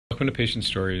Welcome to Patient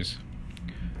Stories.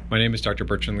 My name is Dr.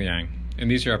 Bertrand Liang,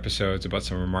 and these are episodes about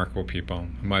some remarkable people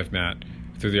whom I've met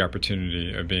through the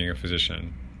opportunity of being a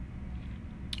physician.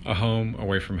 A home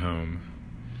away from home.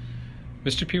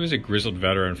 Mr. P was a grizzled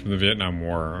veteran from the Vietnam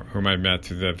War whom I met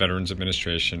through the Veterans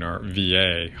Administration, or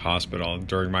VA, hospital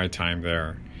during my time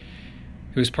there.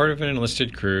 He was part of an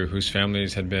enlisted crew whose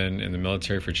families had been in the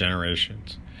military for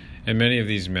generations, and many of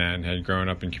these men had grown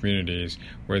up in communities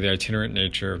where the itinerant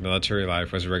nature of military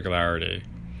life was a regularity,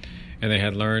 and they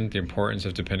had learned the importance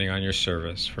of depending on your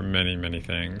service for many, many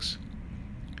things.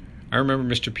 I remember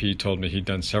Mr. P told me he'd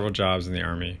done several jobs in the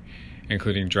Army,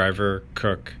 including driver,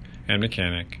 cook, and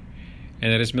mechanic,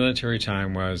 and that his military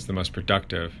time was the most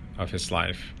productive of his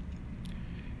life.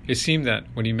 It seemed that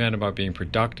what he meant about being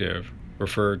productive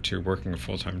referred to working a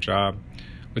full-time job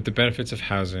with the benefits of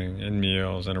housing and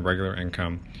meals and a regular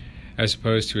income, as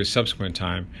opposed to his subsequent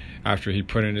time after he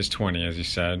put in his 20, as he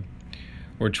said,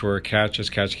 which were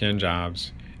catch-as-catch-can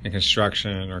jobs in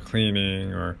construction or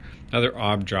cleaning or other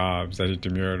odd jobs that he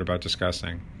demurred about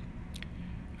discussing.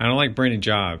 "I don't like brainy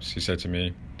jobs," he said to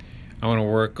me. "I want to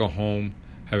work, go home,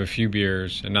 have a few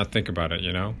beers, and not think about it,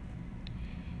 you know?"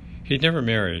 He'd never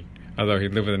married, although he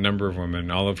lived with a number of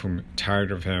women, all of whom tired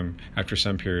of him after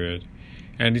some period,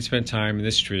 and he'd spent time in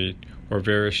the street or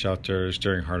various shelters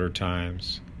during harder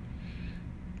times.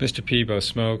 Mr. P both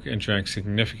smoked and drank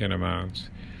significant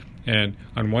amounts, and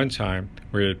on one time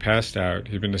where he had passed out,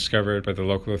 he'd been discovered by the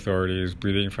local authorities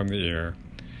bleeding from the ear,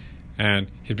 and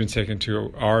he'd been taken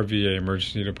to our VA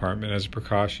emergency department as a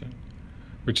precaution,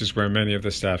 which is where many of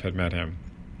the staff had met him.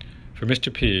 For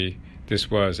Mr. P, this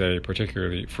was a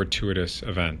particularly fortuitous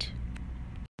event.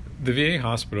 The VA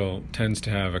hospital tends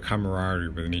to have a camaraderie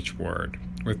within each ward,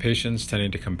 with patients tending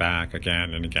to come back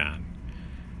again and again.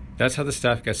 That's how the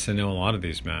staff gets to know a lot of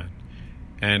these men,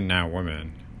 and now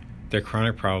women. Their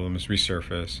chronic problems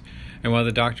resurface, and while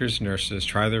the doctors and nurses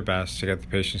try their best to get the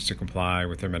patients to comply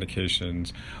with their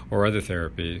medications or other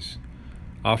therapies,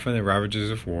 often the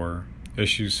ravages of war,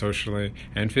 issues socially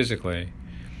and physically,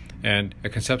 and a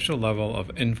conceptual level of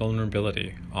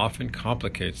invulnerability often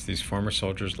complicates these former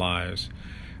soldiers' lives,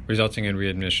 resulting in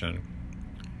readmission.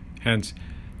 Hence,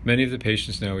 many of the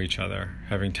patients know each other,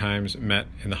 having times met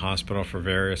in the hospital for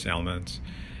various ailments,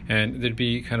 and there'd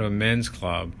be kind of a men's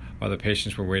club while the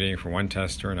patients were waiting for one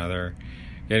test or another,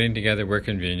 getting together where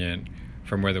convenient,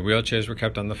 from where the wheelchairs were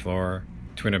kept on the floor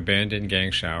to an abandoned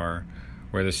gang shower,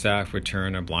 where the staff would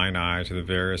turn a blind eye to the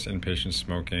various inpatients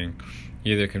smoking,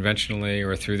 either conventionally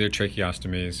or through their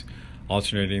tracheostomies,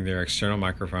 alternating their external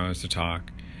microphones to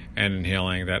talk, and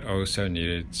inhaling that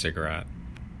oh-so-needed cigarette.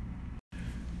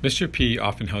 Mr. P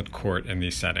often held court in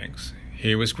these settings.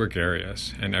 He was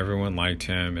gregarious, and everyone liked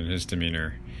him and his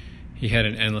demeanor. He had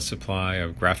an endless supply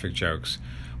of graphic jokes,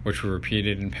 which were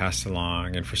repeated and passed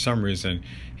along, and for some reason,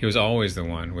 he was always the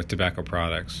one with tobacco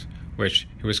products, which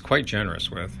he was quite generous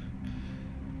with.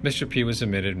 Mr. P was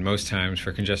admitted most times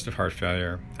for congestive heart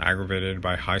failure, aggravated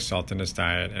by high salt in his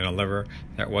diet and a liver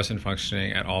that wasn't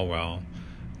functioning at all well,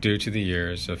 due to the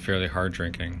years of fairly hard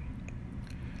drinking.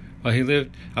 While he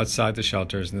lived outside the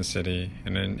shelters in the city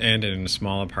and in a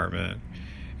small apartment,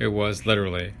 it was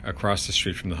literally across the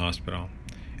street from the hospital,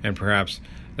 and perhaps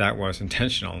that was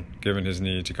intentional given his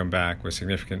need to come back with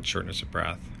significant shortness of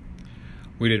breath.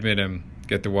 We'd admit him,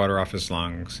 get the water off his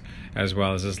lungs, as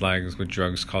well as his legs with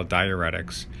drugs called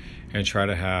diuretics, and try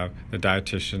to have the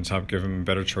dietitians help give him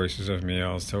better choices of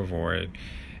meals to avoid,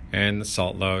 and the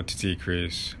salt load to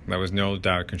decrease. That was no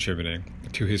doubt contributing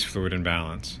to his fluid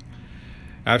imbalance.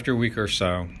 After a week or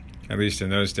so, at least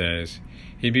in those days,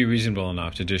 he'd be reasonable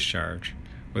enough to discharge,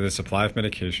 with a supply of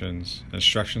medications,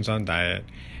 instructions on diet,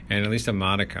 and at least a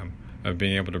modicum of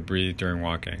being able to breathe during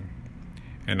walking.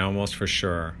 And almost for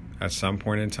sure, at some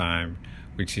point in time,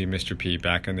 we'd see Mr. P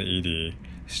back in the ED,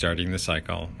 starting the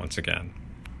cycle once again.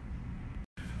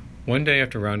 One day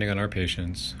after rounding on our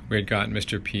patients, we had gotten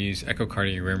Mr. P's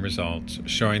echocardiogram results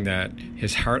showing that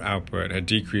his heart output had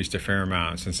decreased a fair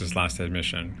amount since his last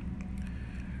admission.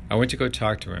 I went to go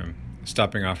talk to him,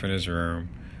 stopping off in his room,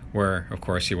 where, of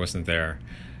course, he wasn't there,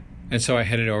 and so I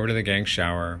headed over to the gang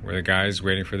shower, where the guys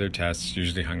waiting for their tests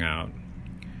usually hung out.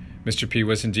 Mr. P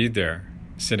was indeed there,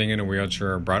 sitting in a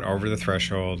wheelchair brought over the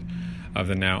threshold of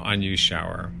the now unused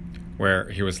shower, where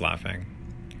he was laughing.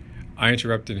 I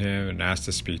interrupted him and asked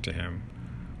to speak to him,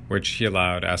 which he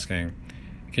allowed, asking,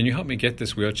 "Can you help me get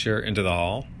this wheelchair into the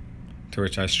hall?" To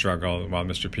which I struggled while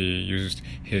Mr. P used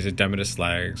his edematous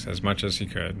legs as much as he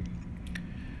could.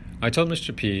 I told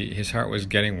Mr. P his heart was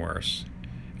getting worse,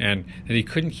 and that he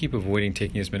couldn't keep avoiding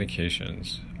taking his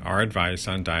medications, our advice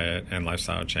on diet and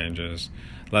lifestyle changes,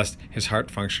 lest his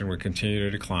heart function would continue to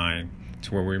decline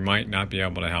to where we might not be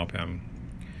able to help him.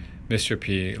 Mr.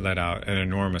 P let out an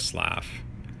enormous laugh.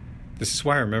 This is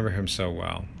why I remember him so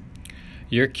well.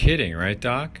 "You're kidding, right,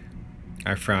 Doc?"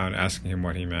 I frowned, asking him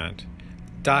what he meant.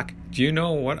 "Doc, do you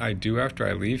know what I do after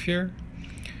I leave here?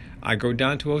 I go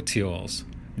down to O'Teal's,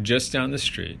 just down the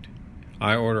street.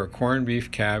 I order corned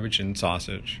beef, cabbage, and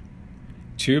sausage,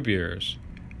 2 beers,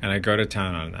 and I go to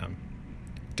town on them.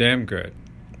 Damn good."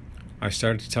 I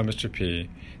started to tell Mr. P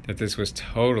that this was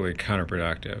totally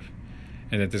counterproductive,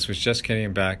 and that this was just getting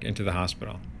him back into the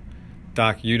hospital.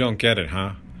 "Doc, you don't get it,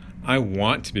 huh? I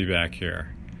want to be back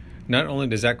here. Not only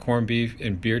does that corned beef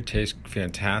and beer taste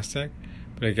fantastic,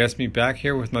 but it gets me back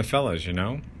here with my fellas, you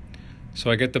know? So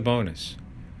I get the bonus.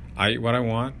 I eat what I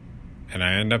want, and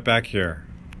I end up back here."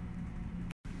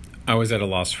 I was at a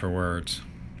loss for words.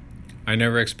 I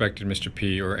never expected Mr.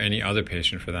 P, or any other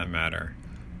patient for that matter,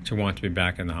 to want to be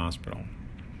back in the hospital.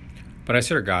 But I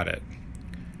sort of got it.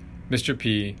 Mr.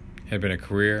 P had been a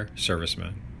career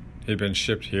serviceman. He'd been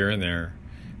shipped here and there,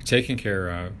 taken care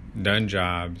of, done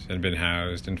jobs, and been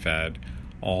housed and fed,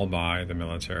 all by the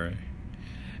military.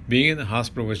 Being in the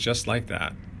hospital was just like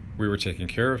that. We were taking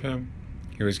care of him.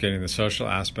 He was getting the social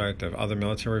aspect of other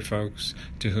military folks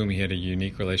to whom he had a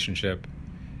unique relationship.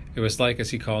 It was like,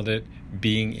 as he called it,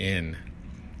 being in.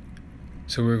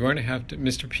 So we were going to have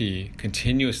Mr. P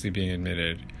continuously being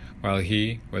admitted, while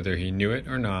he, whether he knew it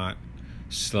or not,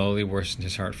 slowly worsened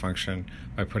his heart function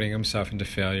by putting himself into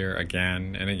failure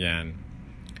again and again.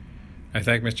 I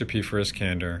thanked Mr. P for his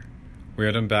candor,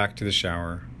 wheeled him back to the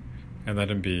shower, and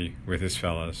let him be with his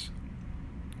fellows.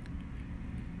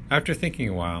 After thinking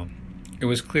a while, it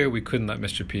was clear we couldn't let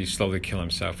Mr. P slowly kill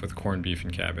himself with corned beef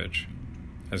and cabbage,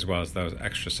 as well as those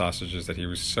extra sausages that he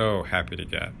was so happy to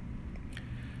get.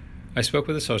 I spoke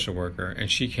with a social worker, and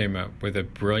she came up with a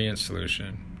brilliant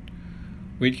solution.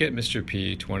 We'd get Mr.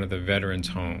 P to one of the veterans'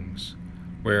 homes,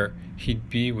 where he'd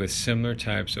be with similar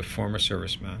types of former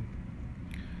servicemen.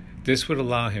 This would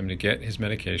allow him to get his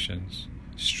medications,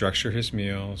 structure his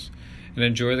meals, and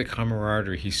enjoy the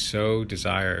camaraderie he so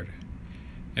desired,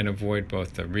 and avoid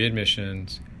both the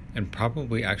readmissions and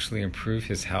probably actually improve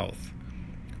his health.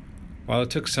 While it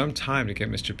took some time to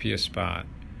get Mr. P a spot,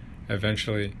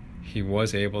 eventually he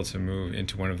was able to move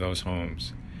into one of those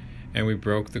homes, and we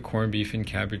broke the corned beef and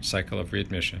cabbage cycle of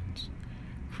readmissions,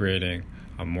 creating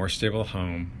a more stable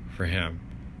home for him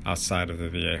outside of the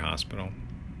VA hospital.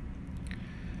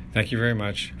 Thank you very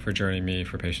much for joining me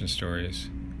for Patient Stories.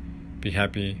 Be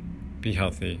happy, be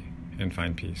healthy, and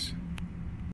find peace.